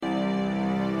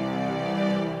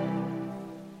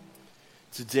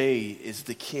Today is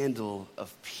the candle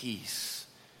of peace.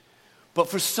 But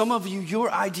for some of you, your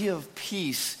idea of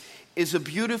peace is a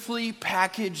beautifully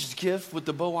packaged gift with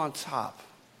the bow on top.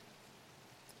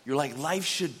 You're like, life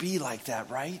should be like that,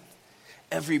 right?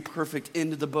 Every perfect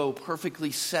end of the bow,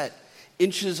 perfectly set,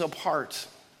 inches apart.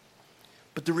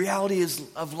 But the reality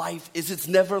of life is it's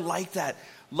never like that.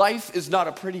 Life is not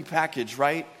a pretty package,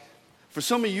 right? For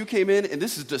some of you came in and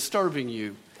this is disturbing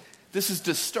you. This is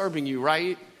disturbing you,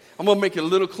 right? I'm going to make it a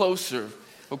little closer,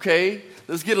 okay?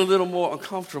 Let's get a little more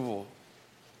uncomfortable.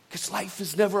 Because life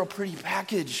is never a pretty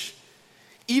package.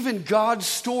 Even God's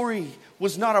story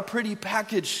was not a pretty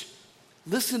package.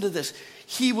 Listen to this.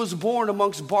 He was born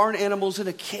amongst barn animals in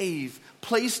a cave,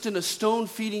 placed in a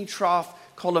stone-feeding trough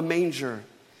called a manger.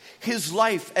 His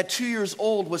life at 2 years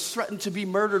old was threatened to be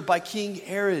murdered by King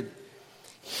Herod.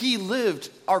 He lived,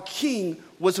 our king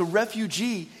was a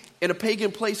refugee in a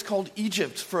pagan place called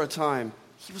Egypt for a time.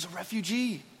 He was a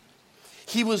refugee.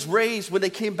 He was raised when they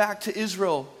came back to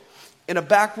Israel in a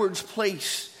backwards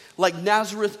place like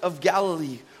Nazareth of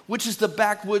Galilee, which is the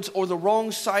backwoods or the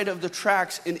wrong side of the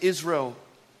tracks in Israel.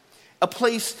 A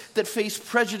place that faced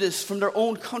prejudice from their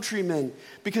own countrymen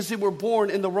because they were born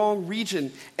in the wrong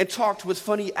region and talked with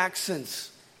funny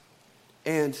accents.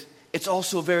 And it's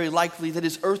also very likely that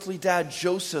his earthly dad,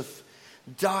 Joseph,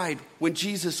 died when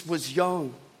Jesus was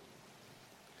young.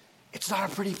 It's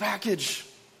not a pretty package.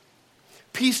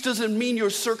 Peace doesn't mean your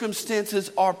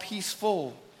circumstances are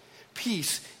peaceful.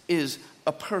 Peace is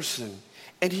a person,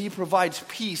 and he provides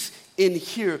peace in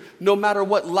here no matter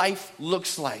what life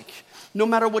looks like. No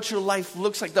matter what your life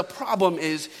looks like. The problem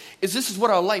is this is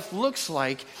what our life looks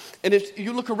like, and if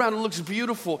you look around, it looks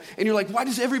beautiful, and you're like, why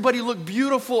does everybody look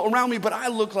beautiful around me, but I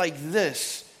look like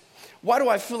this? Why do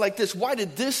I feel like this? Why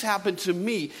did this happen to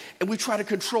me? And we try to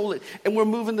control it, and we're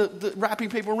moving the wrapping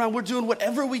paper around. We're doing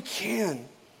whatever we can.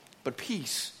 But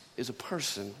peace is a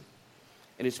person,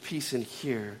 and it's peace in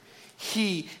here.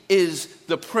 He is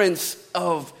the Prince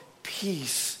of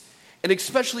Peace. And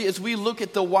especially as we look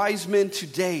at the wise men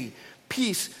today,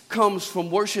 peace comes from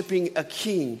worshiping a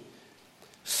king.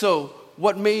 So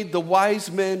what made the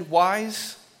wise men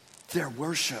wise? Their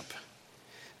worship.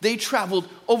 They traveled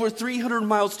over 300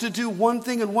 miles to do one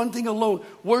thing and one thing alone,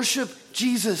 worship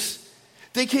Jesus.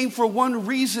 They came for one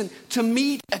reason, to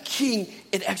meet a king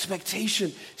in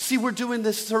expectation. See, we're doing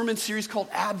this sermon series called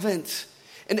Advent.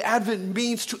 And Advent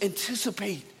means to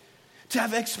anticipate, to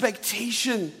have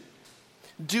expectation.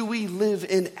 Do we live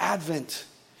in Advent?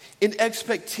 In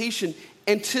expectation,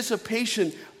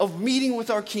 anticipation of meeting with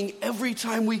our king every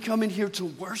time we come in here to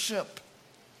worship.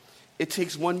 It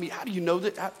takes one meeting. How do you know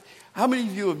that? How many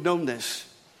of you have known this?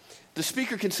 The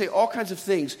speaker can say all kinds of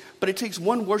things, but it takes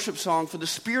one worship song for the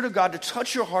Spirit of God to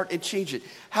touch your heart and change it.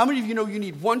 How many of you know you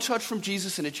need one touch from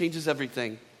Jesus and it changes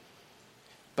everything?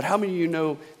 But how many of you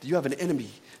know that you have an enemy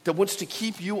that wants to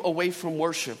keep you away from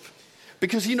worship?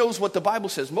 Because he knows what the Bible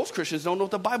says. Most Christians don't know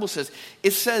what the Bible says.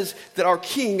 It says that our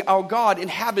King, our God,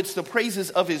 inhabits the praises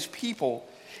of his people.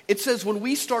 It says when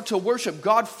we start to worship,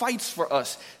 God fights for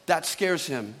us. That scares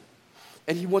him.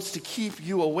 And he wants to keep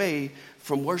you away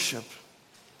from worship.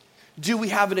 Do we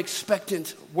have an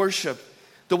expectant worship?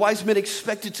 The wise men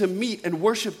expected to meet and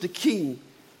worship the king.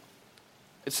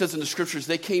 It says in the scriptures,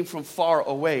 they came from far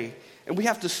away. And we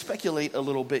have to speculate a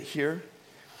little bit here.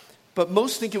 But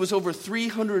most think it was over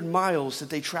 300 miles that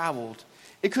they traveled.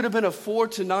 It could have been a 4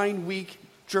 to 9 week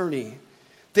journey.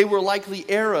 They were likely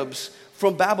Arabs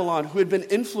from Babylon who had been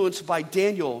influenced by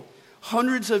Daniel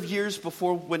hundreds of years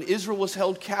before when Israel was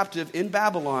held captive in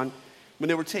Babylon when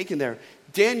they were taken there.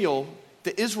 Daniel,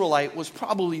 the Israelite, was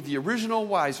probably the original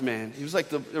wise man. He was like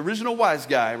the original wise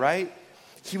guy, right?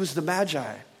 He was the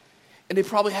Magi. And they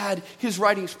probably had his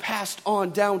writings passed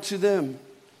on down to them.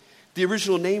 The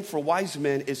original name for wise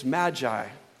men is Magi.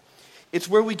 It's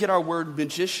where we get our word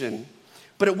magician.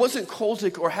 But it wasn't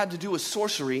cultic or had to do with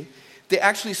sorcery. They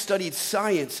actually studied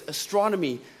science,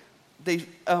 astronomy.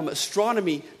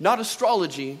 Astronomy, not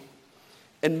astrology,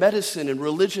 and medicine and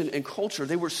religion and culture.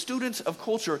 They were students of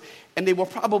culture, and they were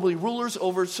probably rulers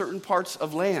over certain parts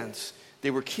of lands.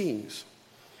 They were kings.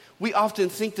 We often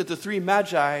think that the three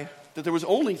Magi, that there was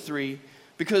only three,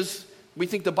 because we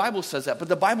think the Bible says that, but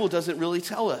the Bible doesn't really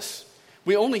tell us.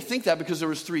 We only think that because there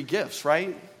was three gifts,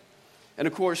 right? And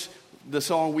of course, the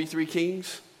song, We Three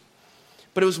Kings.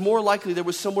 But it was more likely there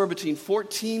was somewhere between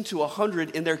 14 to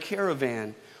 100 in their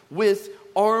caravan with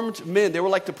armed men. They were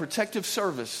like the protective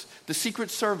service, the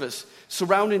secret service,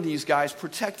 surrounding these guys,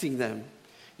 protecting them.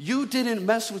 You didn't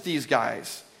mess with these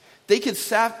guys. They could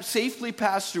safely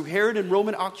pass through Herod and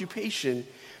Roman occupation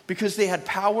because they had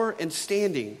power and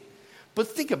standing. But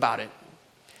think about it.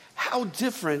 how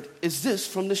different is this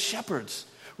from the shepherds?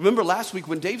 Remember last week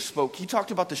when Dave spoke, he talked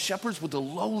about the shepherds were the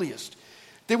lowliest.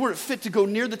 They weren't fit to go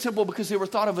near the temple because they were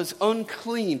thought of as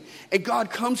unclean. And God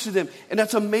comes to them, and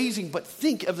that's amazing. But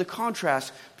think of the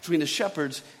contrast between the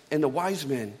shepherds and the wise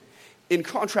men. In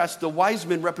contrast, the wise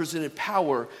men represented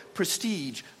power,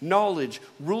 prestige, knowledge,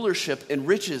 rulership, and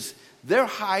riches. They're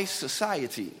high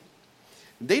society.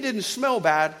 They didn't smell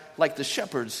bad like the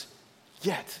shepherds,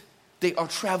 yet they are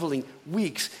traveling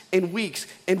weeks and weeks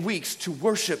and weeks to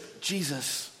worship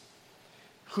Jesus,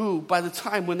 who, by the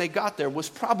time when they got there, was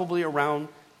probably around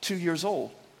 2 years old.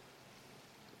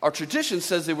 Our tradition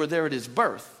says they were there at his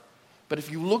birth. But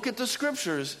if you look at the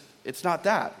scriptures, it's not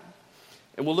that.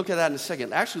 And we'll look at that in a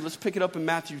second. Actually, let's pick it up in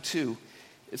Matthew 2.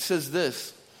 It says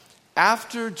this: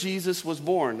 after Jesus was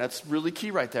born, that's really key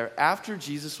right there. After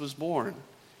Jesus was born,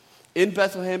 in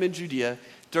Bethlehem in Judea,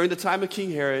 during the time of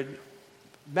King Herod,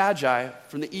 Magi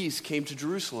from the east came to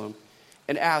Jerusalem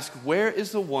and asked, "Where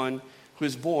is the one who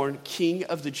is born King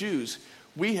of the Jews?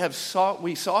 We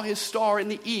saw his star in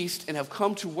the east and have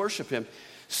come to worship him."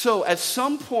 So at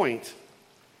some point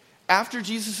after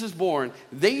Jesus is born,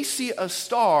 they see a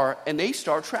star and they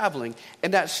start traveling.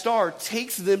 And that star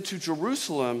takes them to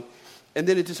Jerusalem, and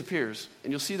then it disappears.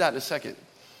 And you'll see that in a second.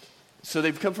 So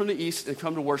they've come from the east and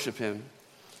come to worship him.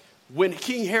 When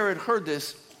King Herod heard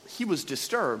this, he was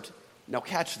disturbed. Now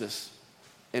catch this.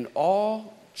 And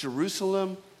all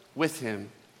Jerusalem with him.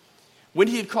 When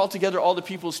he had called together all the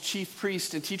people's chief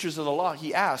priests and teachers of the law,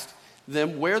 he asked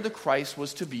them where the Christ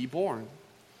was to be born.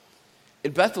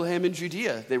 "In Bethlehem in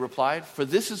Judea," they replied, "for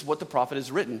this is what the prophet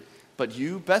has written. But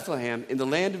you, Bethlehem, in the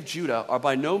land of Judah, are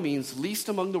by no means least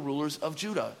among the rulers of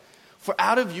Judah. For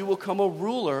out of you will come a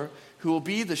ruler who will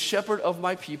be the shepherd of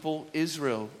my people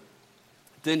Israel."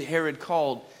 Then Herod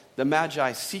called the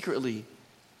Magi secretly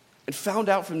and found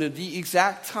out from them the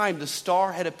exact time the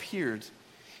star had appeared.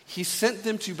 He sent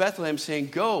them to Bethlehem, saying,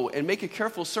 "Go and make a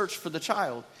careful search for the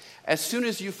child. As soon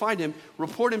as you find him,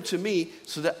 report him to me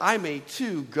so that I may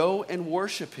too go and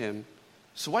worship him."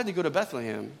 So why'd they go to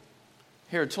Bethlehem?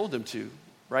 Herod told them to,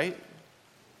 right?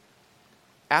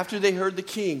 After they heard the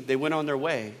king, they went on their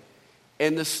way.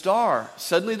 And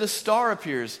suddenly the star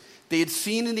appears. They had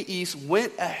seen in the east,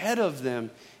 went ahead of them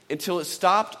until it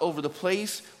stopped over the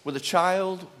place where the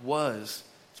child was.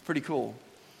 It's pretty cool.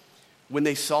 When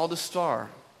they saw the star,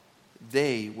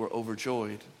 they were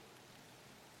overjoyed.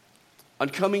 On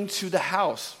coming to the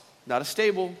house, not a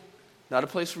stable, not a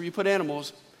place where you put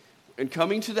animals, and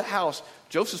coming to the house,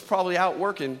 Joseph's probably out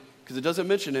working because it doesn't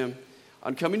mention him.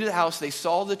 On coming to the house, they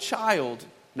saw the child,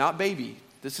 not baby,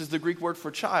 this is the Greek word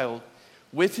for child,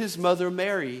 with his mother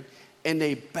Mary, and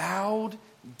they bowed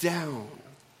down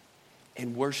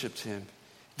and worshiped him.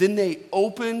 Then they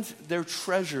opened their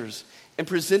treasures and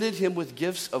presented him with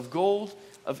gifts of gold,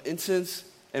 of incense,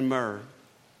 and myrrh.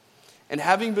 And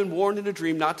having been warned in a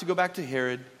dream not to go back to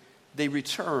Herod, they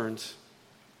returned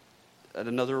at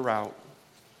another route.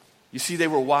 You see, they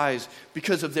were wise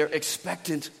because of their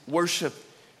expectant worship.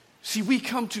 See, we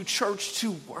come to church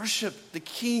to worship the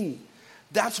King.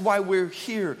 That's why we're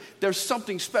here. There's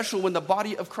something special when the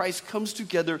body of Christ comes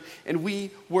together and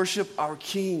we worship our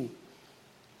King.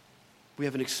 We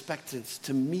have an expectance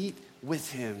to meet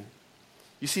with him.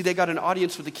 You see, they got an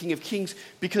audience with the King of Kings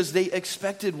because they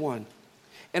expected one.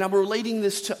 And I'm relating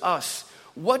this to us.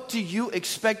 What do you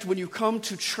expect when you come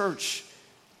to church?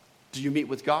 Do you meet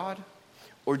with God?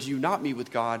 Or do you not meet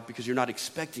with God because you're not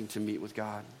expecting to meet with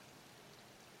God?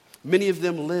 Many of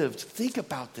them lived. Think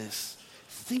about this.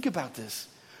 Think about this.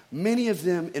 Many of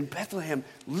them in Bethlehem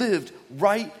lived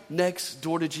right next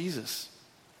door to Jesus.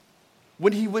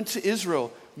 When he went to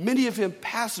Israel, many of them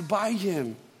passed by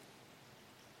him.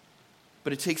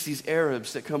 But it takes these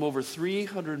Arabs that come over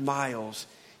 300 miles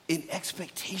in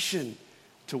expectation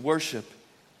to worship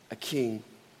a king.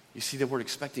 You see, they weren't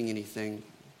expecting anything.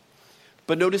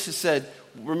 But notice it said,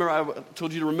 remember I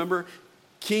told you to remember,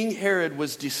 King Herod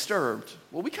was disturbed.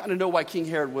 Well, we kind of know why King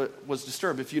Herod was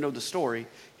disturbed if you know the story.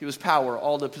 He was power,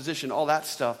 all the position, all that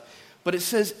stuff. But it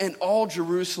says, and all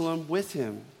Jerusalem with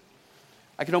him.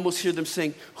 I can almost hear them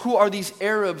saying, who are these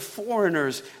Arab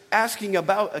foreigners asking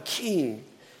about a king?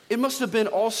 It must have been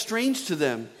all strange to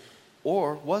them.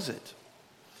 Or was it?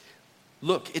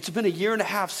 Look, it's been 1.5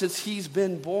 years since he's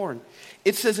been born.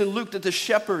 It says in Luke that the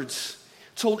shepherds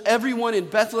told everyone in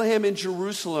Bethlehem and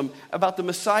Jerusalem about the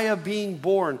Messiah being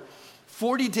born.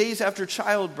 40 days after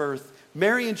childbirth,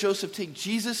 Mary and Joseph take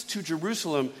Jesus to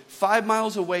Jerusalem, 5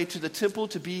 miles away to the temple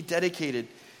to be dedicated.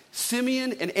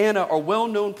 Simeon and Anna are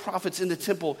well-known prophets in the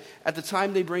temple at the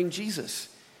time they bring Jesus.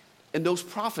 And those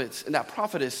prophets and that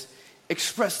prophetess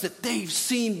express that they've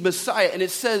seen Messiah. And it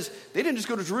says they didn't just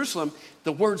go to Jerusalem.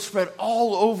 The word spread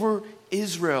all over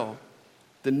Israel.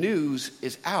 The news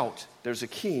is out. There's a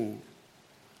king.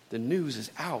 The news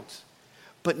is out.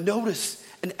 But notice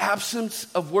an absence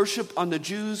of worship on the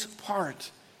Jews' part.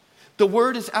 The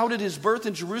word is out at his birth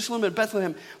in Jerusalem and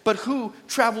Bethlehem. But who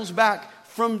travels back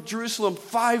from Jerusalem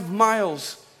 5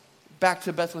 miles back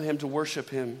to Bethlehem to worship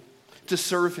him, to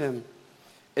serve him?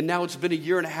 And now it's been 1.5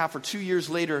 years or 2 years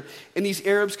later, and these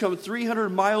Arabs come 300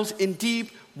 miles in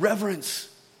deep reverence.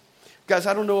 Guys,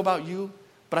 I don't know about you,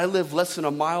 but I live less than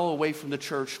a mile away from the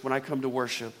church when I come to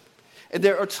worship. And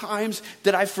there are times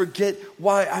that I forget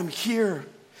why I'm here.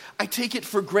 I take it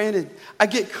for granted. I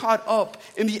get caught up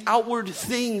in the outward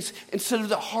things instead of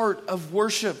the heart of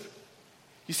worship.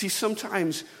 You see,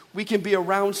 sometimes we can be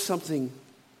around something.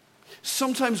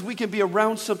 Sometimes we can be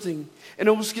around something and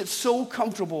almost get so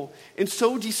comfortable and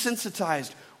so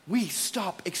desensitized, we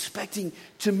stop expecting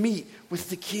to meet with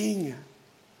the King.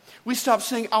 We stop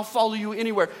saying, I'll follow you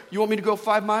anywhere. You want me to go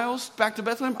 5 miles back to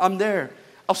Bethlehem? I'm there.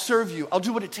 I'll serve you. I'll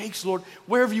do what it takes, Lord.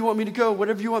 Wherever you want me to go,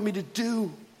 whatever you want me to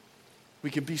do. We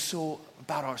can be so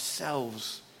about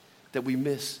ourselves that we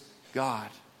miss God.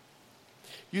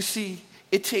 You see,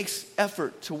 it takes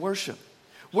effort to worship.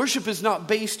 Worship is not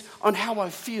based on how I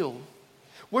feel.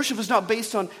 Worship is not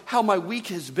based on how my week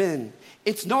has been.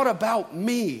 It's not about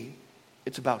me.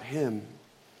 It's about him.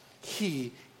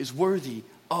 He is worthy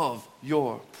of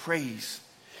your praise.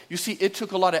 You see, it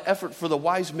took a lot of effort for the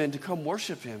wise men to come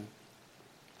worship him.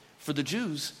 For the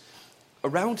Jews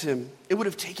around him, it would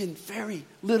have taken very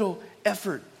little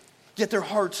effort, yet their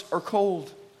hearts are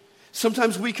cold.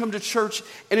 Sometimes we come to church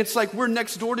and it's like we're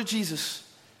next door to Jesus.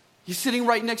 He's sitting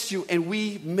right next to you and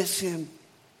we miss him.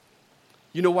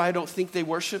 You know why I don't think they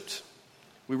worshiped?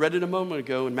 We read it a moment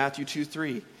ago in Matthew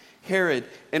 2:3. Herod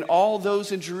and all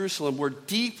those in Jerusalem were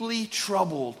deeply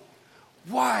troubled.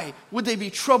 Why would they be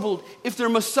troubled if their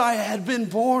Messiah had been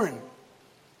born?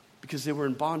 Because they were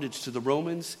in bondage to the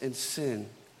Romans and sin.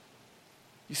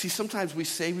 You see, sometimes we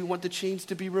say we want the chains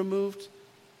to be removed,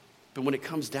 but when it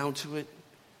comes down to it,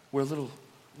 we're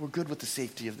good with the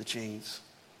safety of the chains.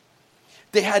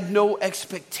 They had no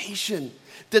expectation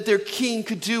that their king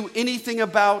could do anything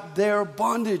about their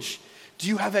bondage. Do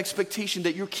you have expectation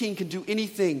that your king can do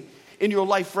anything in your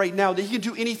life right now, that he can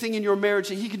do anything in your marriage,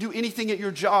 that he can do anything at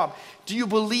your job? Do you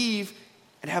believe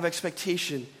and have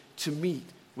expectation to meet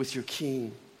with your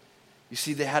king? You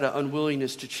see, they had an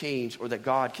unwillingness to change or that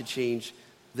God could change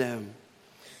them.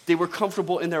 They were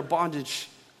comfortable in their bondage.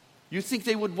 You think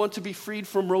they would want to be freed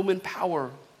from Roman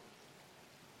power?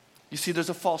 You see, there's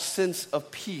a false sense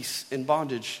of peace in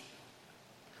bondage.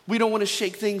 We don't want to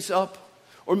shake things up,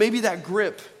 or maybe that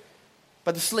grip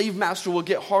by the slave master will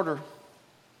get harder.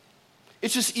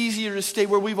 It's just easier to stay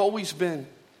where we've always been.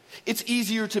 It's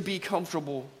easier to be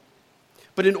comfortable.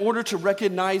 But in order to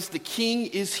recognize the king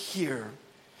is here,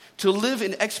 to live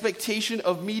in expectation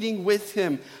of meeting with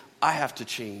him, I have to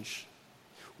change.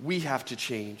 We have to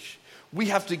change. We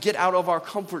have to get out of our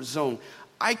comfort zone.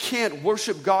 I can't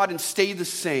worship God and stay the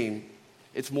same.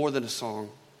 It's more than a song.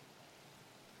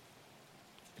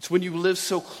 It's when you live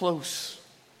so close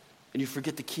and you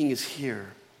forget the king is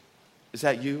here. Is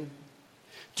that you?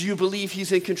 Do you believe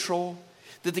he's in control?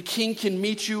 That the king can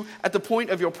meet you at the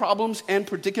point of your problems and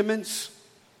predicaments?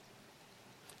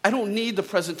 I don't need the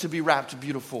present to be wrapped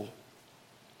beautiful.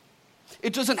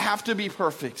 It doesn't have to be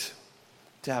perfect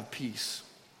to have peace.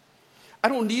 I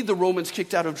don't need the Romans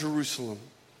kicked out of Jerusalem.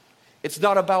 It's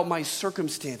not about my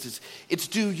circumstances. It's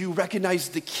do you recognize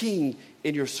the king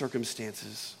in your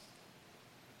circumstances?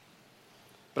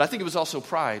 But I think it was also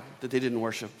pride that they didn't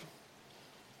worship.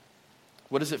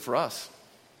 What is it for us?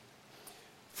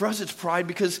 For us, it's pride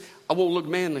because I won't look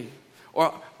manly,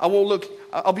 or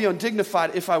I'll be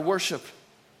undignified if I worship.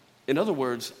 In other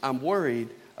words, I'm worried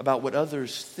about what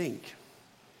others think.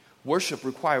 Worship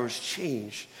requires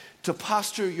change. To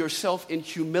posture yourself in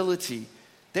humility.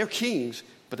 They're kings,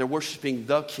 but they're worshiping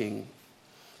the king.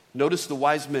 Notice the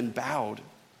wise men bowed.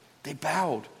 They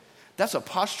bowed. That's a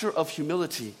posture of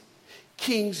humility.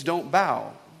 Kings don't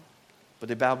bow, but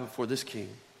they bow before this king.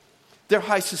 They're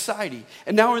high society.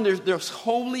 And now in their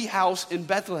holy house in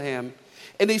Bethlehem,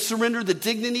 and they surrender the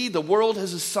dignity the world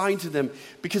has assigned to them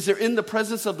because they're in the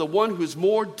presence of the one who is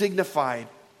more dignified.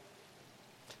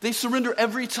 They surrender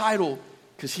every title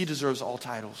because he deserves all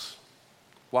titles.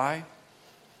 Why?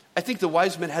 I think the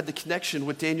wise men had the connection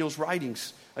with Daniel's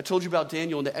writings. I told you about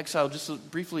Daniel in the exile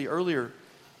just briefly earlier.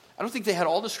 I don't think they had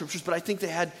all the scriptures, but I think they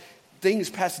had things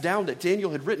passed down that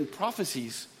Daniel had written,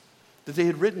 prophecies that they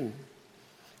had written.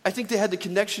 I think they had the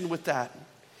connection with that.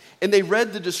 And they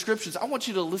read the descriptions. I want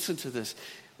you to listen to this.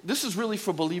 this is really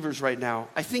for believers right now.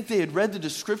 I think they had read the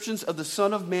descriptions of the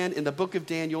Son of Man in the book of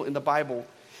Daniel in the Bible.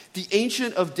 The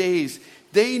Ancient of Days,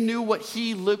 they knew what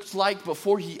he looked like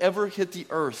before he ever hit the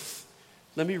earth.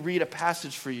 Let me read a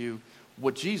passage for you,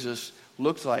 what Jesus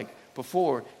looked like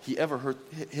before he ever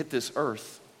hit this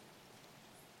earth.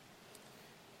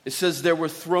 It says, there were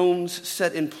thrones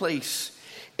set in place,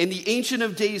 and the Ancient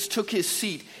of Days took his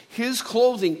seat. His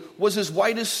clothing was as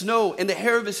white as snow, and the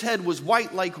hair of his head was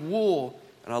white like wool.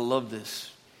 And I love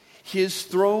this. His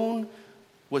throne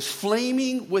was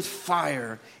flaming with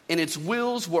fire, and its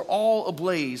wheels were all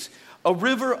ablaze. A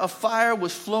river of fire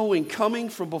was flowing, coming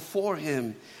from before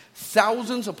him.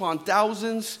 Thousands upon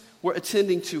thousands were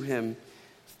attending to him.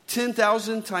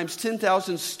 10,000 times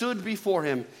 10,000 stood before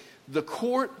him. The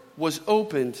court was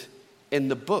opened,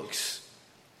 and the books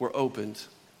were opened.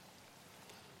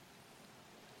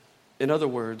 In other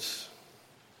words,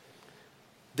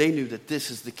 they knew that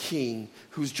this is the king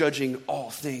who's judging all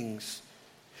things.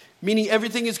 Meaning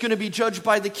everything is going to be judged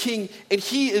by the king, and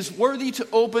he is worthy to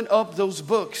open up those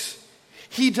books.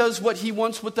 He does what he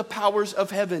wants with the powers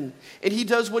of heaven, and he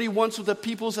does what he wants with the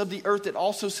peoples of the earth. It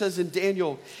also says in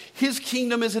Daniel, his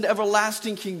kingdom is an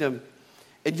everlasting kingdom,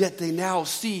 and yet they now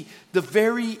see the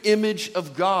very image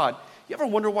of God. You ever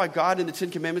wonder why God in the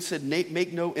Ten Commandments said,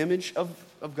 make no image of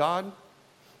God?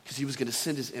 Because he was going to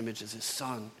send his image as his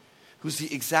son, who's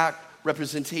the exact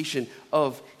representation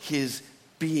of his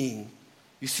being.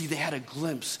 You see, they had a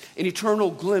glimpse, an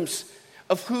eternal glimpse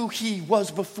of who he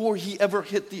was before he ever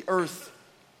hit the earth.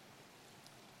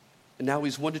 And now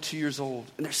he's 1 to 2 years old,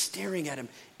 and they're staring at him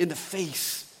in the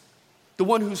face. The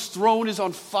one whose throne is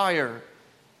on fire,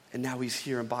 and now he's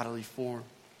here in bodily form.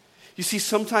 You see,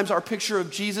 sometimes our picture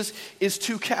of Jesus is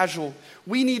too casual.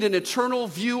 We need an eternal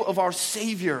view of our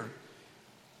Savior.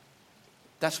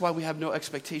 That's why we have no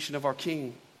expectation of our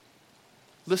King.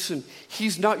 Listen,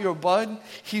 he's not your bud.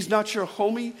 He's not your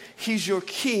homie. He's your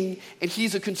king, and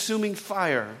he's a consuming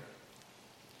fire.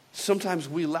 Sometimes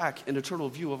we lack an eternal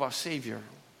view of our Savior.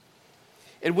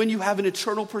 And when you have an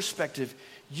eternal perspective,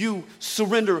 you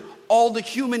surrender all the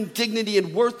human dignity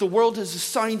and worth the world has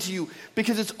assigned to you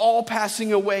because it's all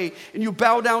passing away. And you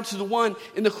bow down to the one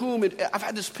in the whom, and I've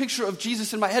had this picture of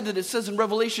Jesus in my head that it says in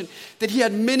Revelation that he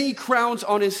had many crowns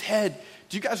on his head.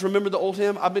 Do you guys remember the old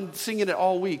hymn? I've been singing it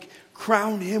all week.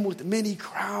 Crown him with many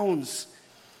crowns.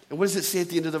 And what does it say at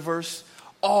the end of the verse?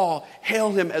 All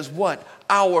hail him as what?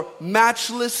 Our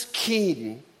matchless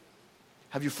king.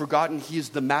 Have you forgotten he is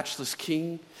the matchless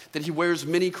king? That he wears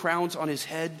many crowns on his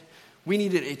head? We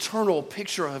need an eternal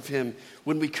picture of him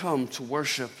when we come to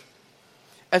worship.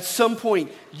 At some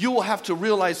point, you will have to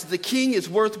realize the king is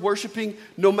worth worshiping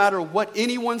no matter what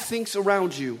anyone thinks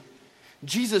around you.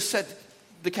 Jesus set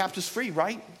the captives free,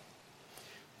 right?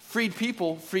 Freed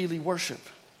people freely worship.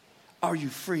 Are you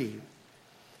free?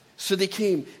 So they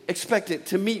came expectant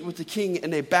to meet with the king,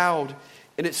 and they bowed.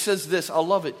 And it says this, I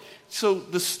love it. So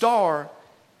the star,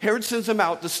 Herod sends them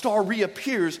out, the star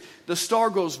reappears, the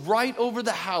star goes right over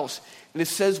the house. And it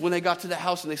says when they got to the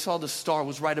house and they saw the star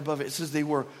was right above it, it says they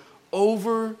were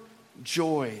overjoyed.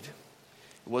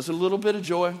 It wasn't a little bit of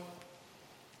joy.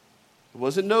 It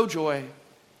wasn't no joy.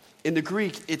 In the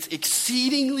Greek, it's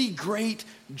exceedingly great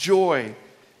joy.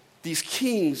 These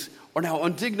kings are now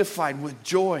undignified with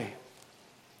joy.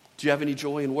 Do you have any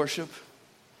joy in worship?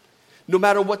 No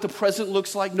matter what the present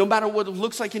looks like, no matter what it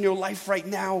looks like in your life right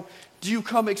now, do you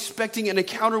come expecting an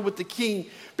encounter with the king?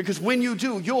 Because when you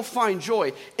do, you'll find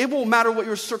joy. It won't matter what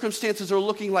your circumstances are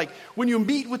looking like. When you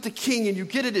meet with the king and you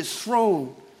get at his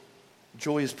throne,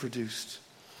 joy is produced.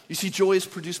 You see, joy is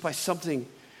produced by something.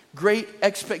 Great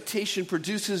expectation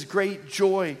produces great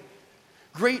joy.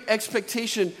 Great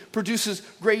expectation produces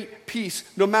great peace,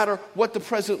 no matter what the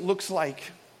present looks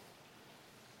like.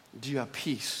 Do you have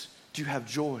peace? Do you have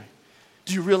joy?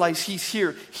 Do you realize he's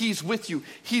here? He's with you.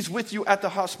 He's with you at the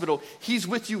hospital. He's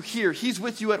with you here. He's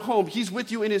with you at home. He's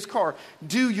with you in his car.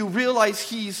 Do you realize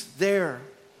he's there?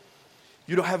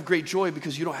 You don't have great joy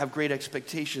because you don't have great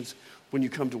expectations when you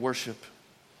come to worship.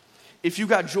 If you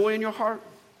got joy in your heart,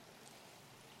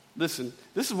 listen,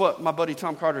 this is what my buddy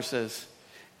Tom Carter says.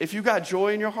 If you got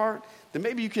joy in your heart, then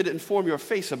maybe you could inform your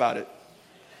face about it.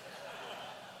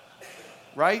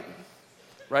 Right?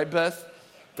 Right, Beth?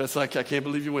 Beth's like, I can't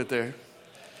believe you went there.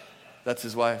 That's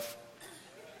his wife.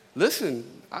 Listen,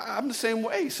 I'm the same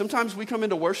way. Sometimes we come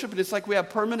into worship and it's like we have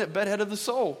permanent bedhead of the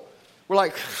soul. We're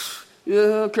like,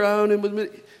 yeah, crown him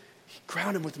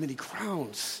with many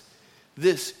crowns.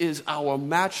 This is our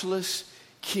matchless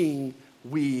king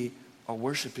we are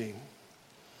worshiping.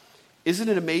 Isn't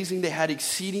it amazing they had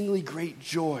exceedingly great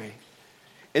joy?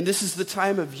 And this is the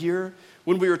time of year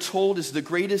when we are told is the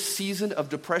greatest season of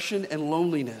depression and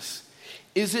loneliness.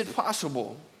 Is it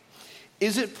possible?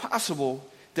 Is it possible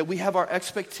that we have our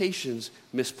expectations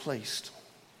misplaced?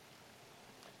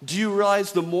 Do you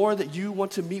realize the more that you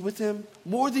want to meet with him,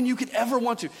 more than you could ever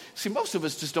want to? See, most of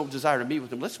us just don't desire to meet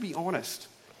with him. Let's be honest.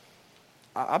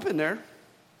 I've been there.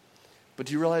 But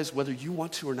do you realize whether you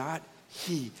want to or not,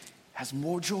 he has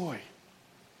more joy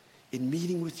in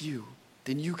meeting with you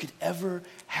than you could ever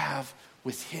have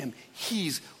with him.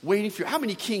 He's waiting for you. How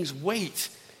many kings wait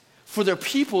for their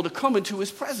people to come into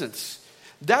his presence?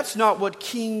 That's not what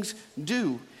kings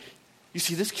do. You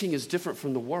see, this king is different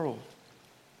from the world.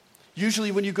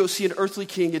 Usually when you go see an earthly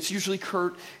king, it's usually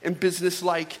curt and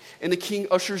businesslike, and the king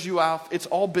ushers you out. It's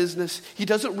all business. He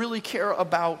doesn't really care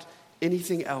about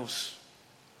anything else.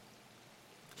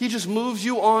 He just moves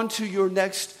you on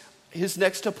to his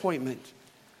next appointment.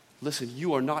 Listen,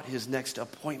 you are not his next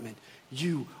appointment.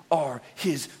 You are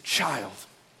his child.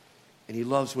 And he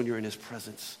loves when you're in his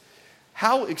presence.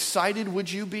 How excited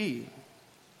would you be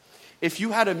if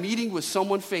you had a meeting with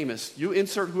someone famous? You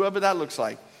insert whoever that looks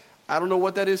like. I don't know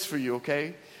what that is for you,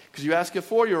 okay? Because you ask a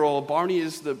 4-year-old, Barney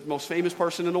is the most famous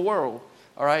person in the world,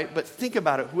 all right? But think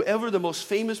about it. Whoever the most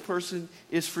famous person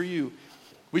is for you.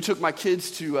 We took my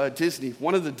kids to Disney,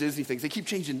 one of the Disney things. They keep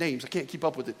changing names. I can't keep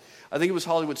up with it. I think it was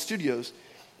Hollywood Studios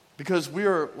because we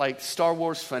are like Star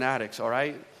Wars fanatics, all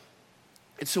right?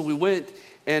 And so we went,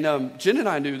 and Jen and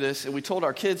I knew this, and we told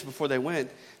our kids before they went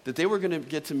that they were going to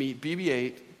get to meet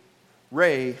BB-8,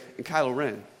 Rey, and Kylo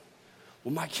Ren.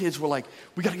 Well, my kids were like,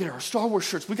 we got to get our Star Wars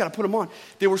shirts. We got to put them on.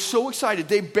 They were so excited.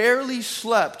 They barely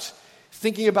slept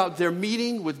thinking about their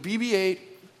meeting with BB-8,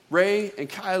 Rey, and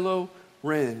Kylo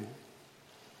Ren.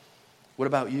 What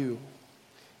about you?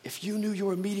 If you knew you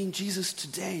were meeting Jesus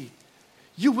today,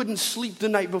 you wouldn't sleep the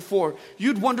night before.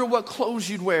 You'd wonder what clothes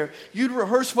you'd wear. You'd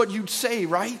rehearse what you'd say,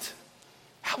 right?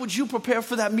 How would you prepare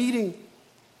for that meeting?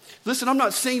 Listen, I'm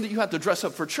not saying that you have to dress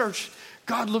up for church.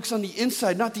 God looks on the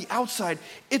inside, not the outside.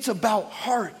 It's about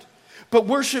heart. But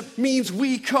worship means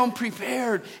we come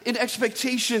prepared in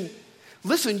expectation.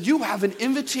 Listen, you have an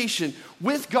invitation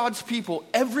with God's people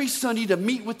every Sunday to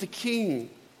meet with the King.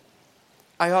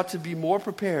 I ought to be more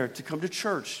prepared to come to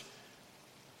church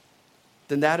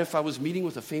than that if I was meeting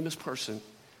with a famous person,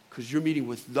 because you're meeting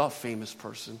with the famous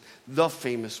person, the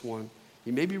famous one.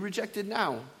 He may be rejected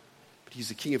now, but he's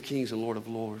the King of Kings and Lord of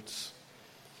Lords.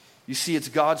 You see, it's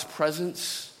God's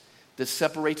presence that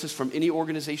separates us from any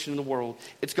organization in the world.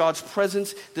 It's God's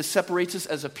presence that separates us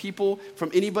as a people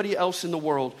from anybody else in the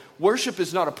world. Worship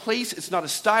is not a place, it's not a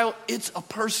style, it's a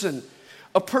person.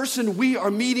 A person we are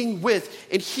meeting with,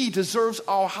 and he deserves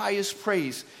our highest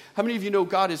praise. How many of you know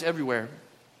God is everywhere?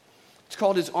 It's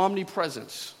called his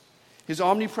omnipresence. His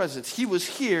omnipresence. He was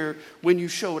here when you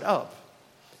showed up.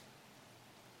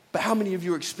 But how many of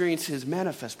you experience his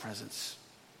manifest presence?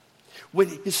 When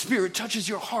his spirit touches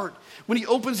your heart, when he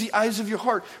opens the eyes of your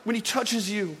heart, when he touches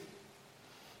you.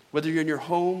 Whether you're in your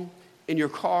home, in your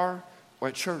car, or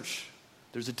at church,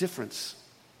 there's a difference.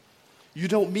 You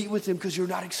don't meet with him because you're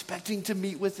not expecting to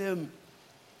meet with him.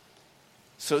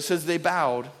 So it says they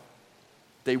bowed,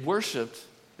 they worshiped,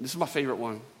 and this is my favorite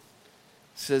one. It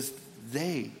says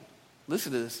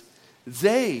listen to this,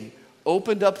 they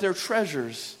opened up their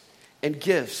treasures and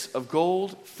gifts of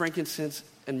gold, frankincense,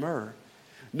 and myrrh.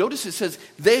 Notice it says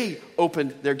they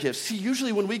opened their gifts. See,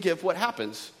 usually when we give, what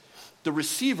happens? The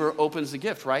receiver opens the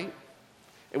gift, right?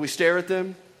 And we stare at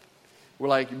them. We're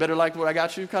like, you better like what I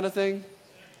got you kind of thing.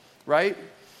 Right?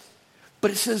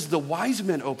 But it says the wise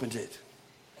men opened it.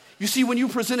 You see, when you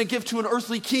present a gift to an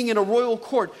earthly king in a royal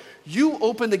court, you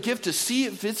open the gift to see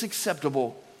if it's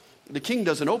acceptable. The king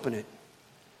doesn't open it.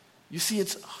 You see,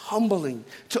 it's humbling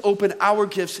to open our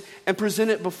gifts and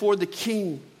present it before the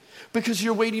king because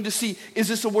you're waiting to see, is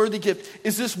this a worthy gift?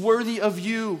 Is this worthy of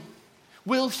you?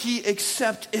 Will he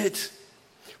accept it?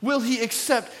 Will he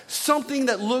accept something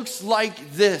that looks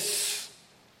like this?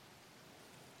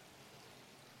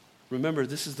 Remember,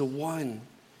 this is the one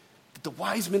that the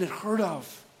wise men had heard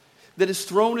of, that his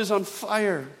throne is on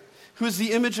fire, who is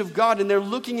the image of God, and they're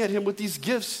looking at him with these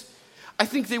gifts. I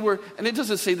think they were, and it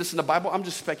doesn't say this in the Bible, I'm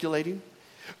just speculating,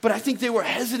 but I think they were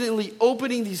hesitantly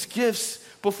opening these gifts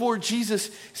before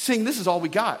Jesus, saying, this is all we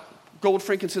got, gold,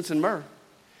 frankincense, and myrrh.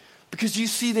 Because you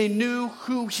see, they knew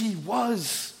who he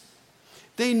was.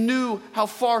 They knew how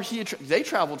far he had they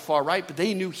traveled far, right? But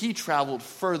they knew he traveled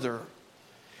further.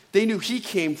 They knew he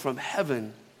came from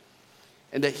heaven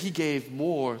and that he gave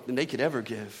more than they could ever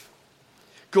give.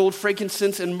 Gold,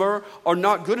 frankincense, and myrrh are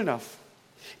not good enough.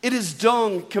 It is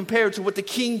dung compared to what the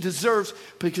king deserves,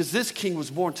 because this king was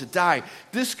born to die.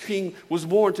 This king was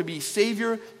born to be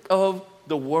savior of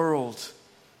the world.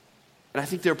 And I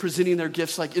think they're presenting their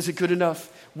gifts like, is it good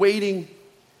enough? Waiting.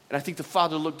 And I think the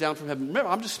Father looked down from heaven. Remember,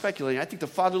 I'm just speculating. I think the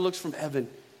Father looks from heaven.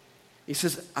 He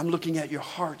says, I'm looking at your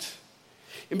heart.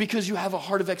 And because you have a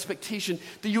heart of expectation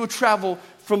that you would travel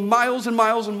from miles and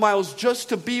miles and miles just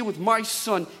to be with my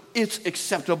son, it's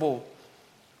acceptable.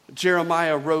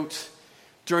 Jeremiah wrote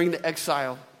during the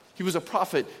exile. He was a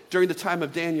prophet during the time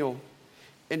of Daniel.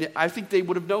 And I think they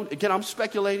would have known, again, I'm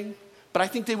speculating, but I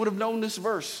think they would have known this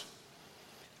verse.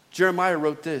 Jeremiah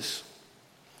wrote this.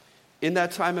 In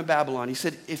that time in Babylon, he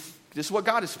said, this is what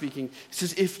God is speaking. He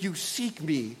says, if you seek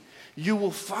me, you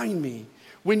will find me.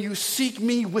 When you seek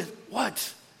me with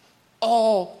what?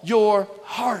 All your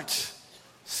heart,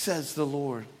 says the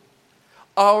Lord.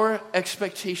 Our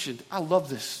expectation, I love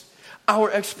this.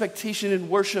 Our expectation in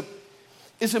worship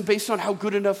isn't based on how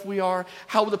good enough we are,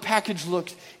 how the package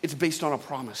looked. It's based on a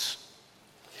promise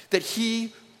that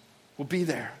he will be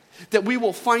there, that we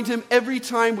will find him every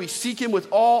time we seek him with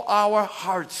all our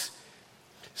hearts.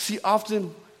 See,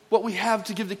 often what we have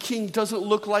to give the king doesn't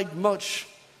look like much.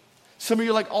 Some of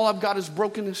you are like, all I've got is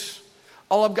brokenness.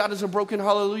 All I've got is a broken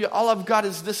hallelujah. All I've got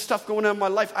is this stuff going on in my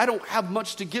life. I don't have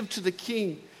much to give to the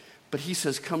king. But he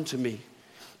says, come to me.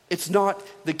 It's not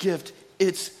the gift,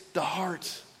 it's the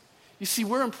heart. You see,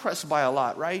 we're impressed by a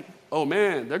lot, right? Oh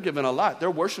man, they're giving a lot.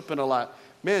 They're worshiping a lot.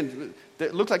 Man,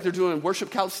 it looks like they're doing worship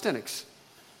calisthenics.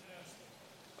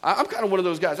 I'm kind of one of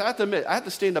those guys. I have to admit, I have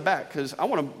to stay in the back because I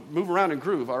want to move around and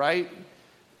groove, all right?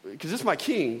 Because this is my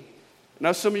king.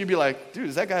 Now some of you be like, dude,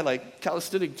 is that guy like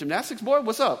calisthenic gymnastics, boy?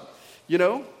 What's up? You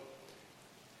know?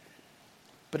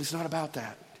 But it's not about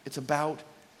that. It's about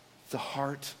the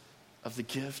heart of the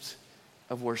gift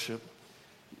of worship.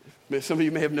 Some of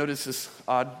you may have noticed this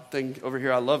odd thing over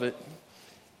here. I love it.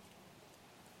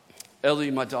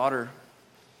 Ellie, my daughter,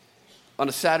 on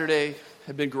a Saturday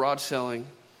had been garage selling,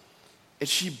 and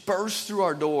she burst through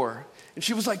our door. And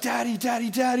she was like, Daddy, Daddy,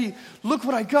 Daddy, look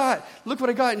what I got. Look what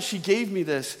I got. And she gave me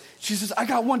this. She says, I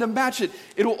got one to match it.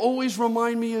 It'll always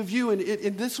remind me of you. And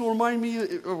this will remind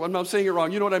me, or I'm not saying it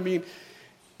wrong. You know what I mean?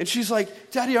 And she's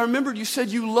like, Daddy, I remembered you said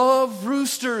you love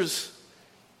roosters.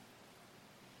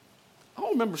 I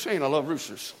don't remember saying I love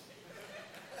roosters.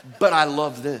 But I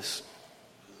love this.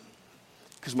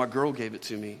 Because my girl gave it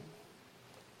to me.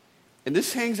 And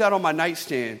this hangs out on my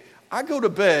nightstand. I go to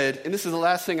bed, and this is the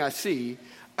last thing I see.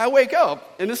 I wake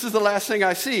up, and this is the last thing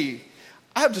I see.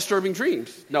 I have disturbing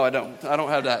dreams. No, I don't. I don't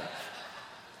have that.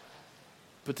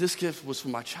 But this gift was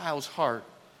from my child's heart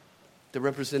that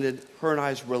represented her and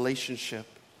I's relationship.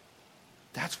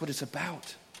 That's what it's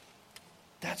about.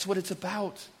 That's what it's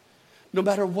about. No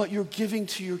matter what you're giving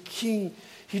to your king,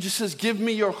 he just says, give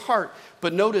me your heart.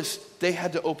 But notice, they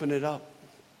had to open it up.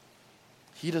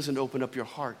 He doesn't open up your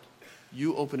heart.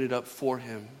 You open it up for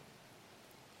him.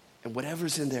 And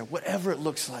whatever's in there, whatever it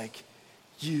looks like,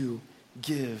 you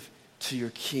give to your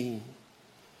king.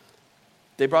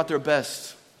 They brought their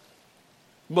best,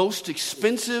 most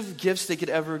expensive gifts they could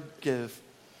ever give.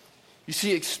 You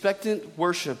see, expectant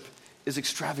worship is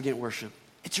extravagant worship.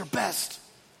 It's your best.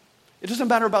 It doesn't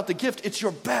matter about the gift, it's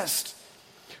your best.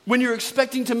 When you're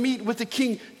expecting to meet with the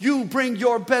king, you bring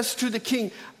your best to the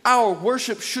king. Our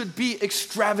worship should be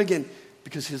extravagant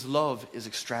because his love is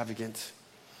extravagant.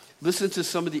 Listen to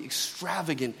some of the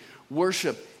extravagant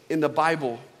worship in the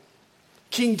Bible.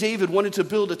 King David wanted to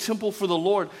build a temple for the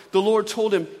Lord. The Lord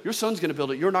told him, your son's going to build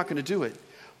it. You're not going to do it.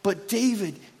 But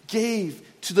David gave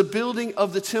to the building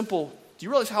of the temple. Do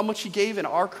you realize how much he gave in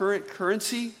our current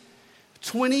currency?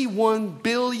 $21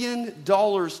 billion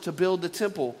to build the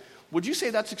temple. Would you say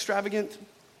that's extravagant?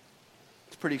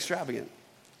 It's pretty extravagant.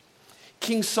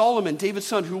 King Solomon, David's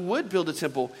son, who would build a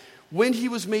temple, when he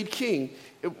was made king,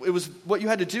 it was what you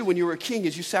had to do when you were a king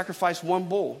is you sacrificed one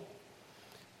bull.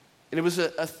 And it was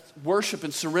a worship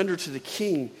and surrender to the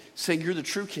king, saying you're the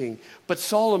true king. But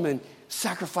Solomon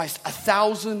sacrificed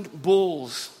 1,000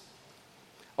 bulls.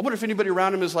 I wonder if anybody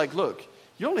around him is like, look,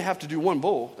 you only have to do one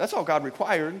bull. That's all God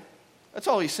required. That's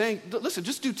all he's saying. Listen,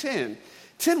 just do 10.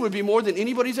 10 would be more than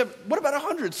anybody's ever. What about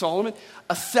 100, Solomon?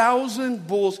 1,000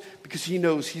 bulls, because he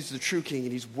knows he's the true king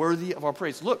and he's worthy of our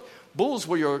praise. Look, bulls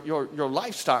were your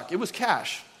livestock. It was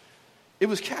cash. It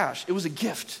was cash. It was a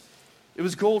gift. It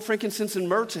was gold, frankincense, and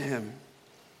myrrh to him.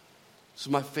 This is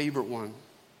my favorite one.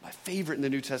 My favorite in the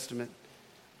New Testament.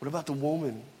 What about the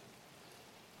woman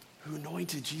who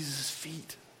anointed Jesus'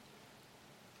 feet?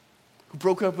 Who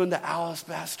broke up into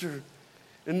alabaster,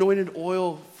 anointed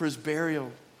oil for his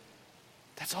burial.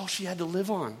 That's all she had to live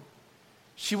on.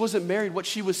 She wasn't married. What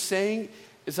she was saying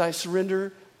is I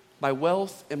surrender my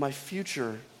wealth and my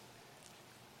future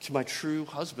to my true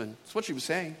husband. That's what she was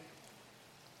saying.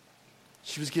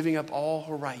 She was giving up all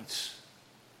her rights.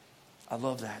 I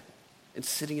love that. And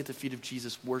sitting at the feet of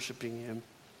Jesus, worshiping him.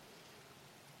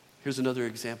 Here's another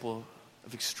example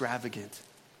of extravagant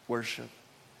worship.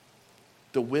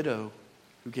 The widow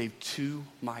who gave 2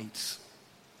 mites.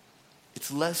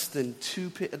 It's less than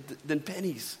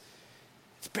pennies.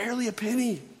 It's barely a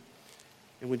penny.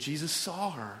 And when Jesus saw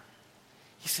her,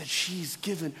 he said, she's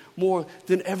given more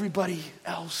than everybody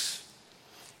else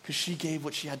because she gave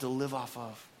what she had to live off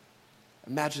of.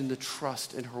 Imagine the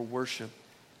trust in her worship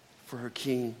for her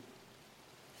king.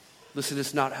 Listen,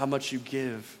 it's not how much you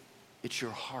give, it's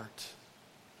your heart.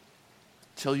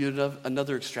 Tell you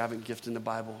another extravagant gift in the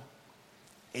Bible.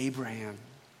 Abraham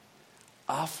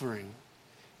offering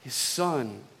his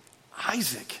son,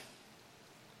 Isaac.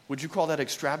 Would you call that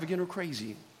extravagant or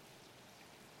crazy?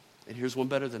 And here's one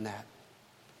better than that.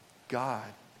 God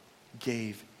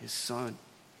gave his son.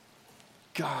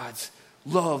 God's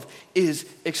love is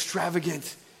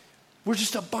extravagant. We're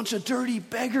just a bunch of dirty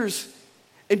beggars.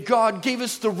 And God gave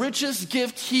us the richest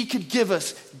gift he could give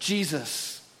us,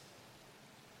 Jesus.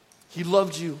 He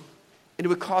loved you, and it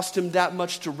would cost him that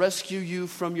much to rescue you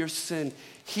from your sin.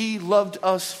 He loved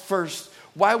us first.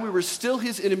 While we were still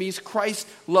his enemies, Christ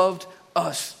loved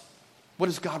us. What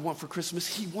does God want for Christmas?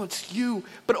 He wants you,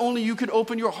 but only you can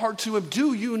open your heart to him.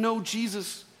 Do you know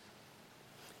Jesus?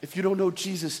 If you don't know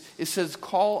Jesus, it says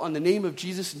call on the name of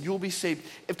Jesus and you'll be saved.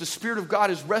 If the Spirit of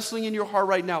God is wrestling in your heart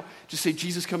right now, just say,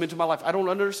 Jesus, come into my life. I don't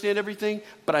understand everything,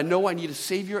 but I know I need a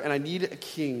Savior and I need a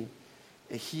King,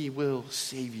 and he will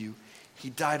save you. He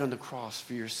died on the cross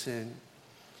for your sin.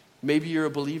 Maybe you're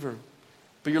a believer,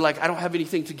 but you're like, I don't have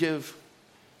anything to give.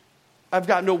 I've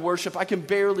got no worship. I can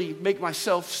barely make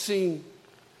myself sing.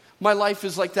 My life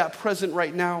is like that present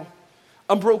right now.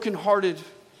 I'm brokenhearted.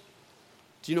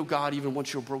 Do you know God even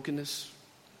wants your brokenness?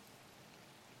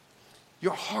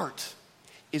 Your heart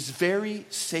is very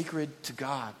sacred to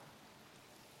God.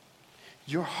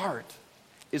 Your heart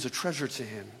is a treasure to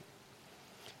him.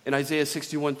 In Isaiah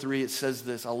 61:3, it says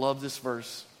this. I love this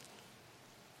verse.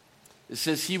 It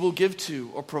says, he will give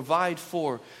to or provide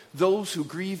for those who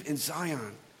grieve in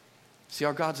Zion. See,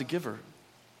 our God's a giver.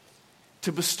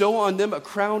 To bestow on them a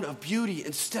crown of beauty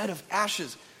instead of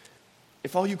ashes.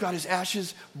 If all you got is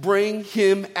ashes, bring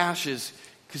him ashes,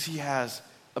 because he has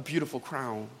a beautiful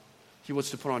crown he wants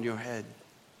to put on your head.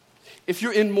 If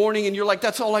you're in mourning and you're like,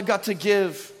 that's all I got to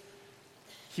give,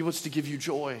 he wants to give you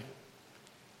joy.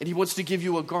 And he wants to give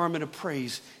you a garment of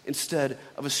praise instead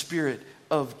of a spirit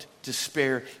of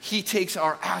despair. He takes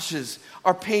our ashes,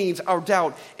 our pains, our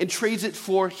doubt, and trades it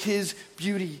for his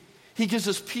beauty. He gives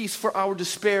us peace for our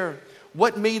despair.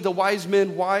 What made the wise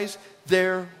men wise?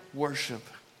 Their worship.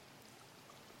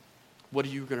 What are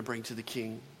you going to bring to the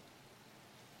king?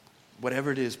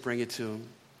 Whatever it is, bring it to him.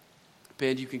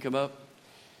 Band, you can come up.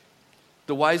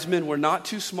 The wise men were not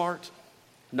too smart,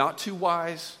 not too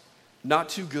wise, not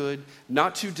too good,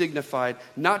 not too dignified,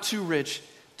 not too rich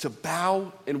to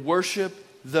bow and worship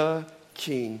the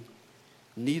king.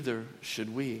 Neither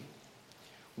should we.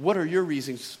 What are your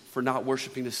reasons for not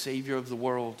worshiping the Savior of the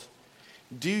world?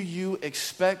 Do you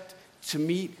expect to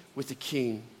meet with the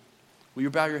king? Will you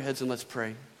bow your heads and let's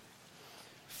pray?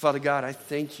 Father God, I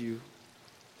thank you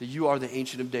that you are the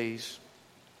Ancient of Days,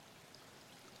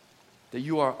 that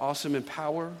you are awesome in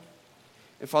power.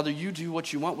 And Father, you do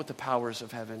what you want with the powers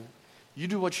of heaven. You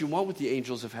do what you want with the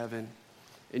angels of heaven.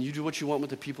 And you do what you want with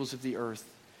the peoples of the earth.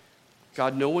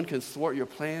 God, no one can thwart your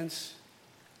plans.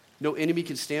 No enemy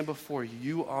can stand before you.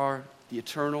 You are the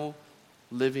eternal,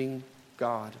 living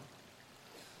God.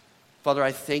 Father,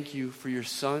 I thank you for your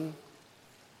Son,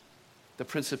 the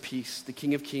Prince of Peace, the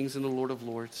King of Kings and the Lord of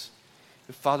Lords.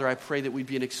 And Father, I pray that we'd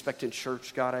be an expectant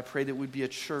church, God. I pray that we'd be a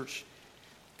church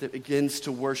that begins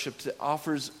to worship, that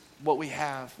offers what we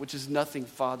have, which is nothing,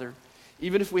 Father.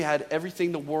 Even if we had everything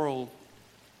in the world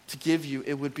to give you,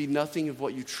 it would be nothing of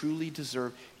what you truly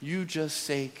deserve. You just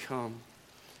say, come.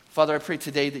 Father, I pray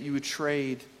today that you would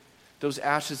trade those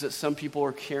ashes that some people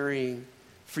are carrying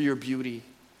for your beauty,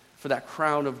 for that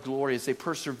crown of glory as they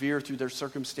persevere through their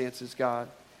circumstances, God.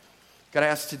 God, I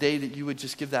ask today that you would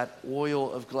just give that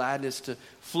oil of gladness to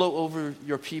flow over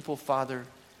your people, Father.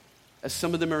 As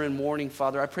some of them are in mourning,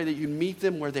 Father, I pray that you meet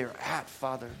them where they're at,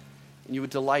 Father, and you would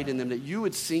delight in them, that you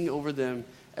would sing over them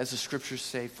as the scriptures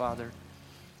say, Father.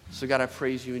 So God, I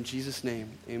praise you in Jesus' name,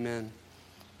 amen.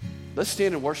 Let's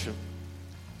stand and worship.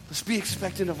 Let's be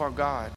expectant of our God.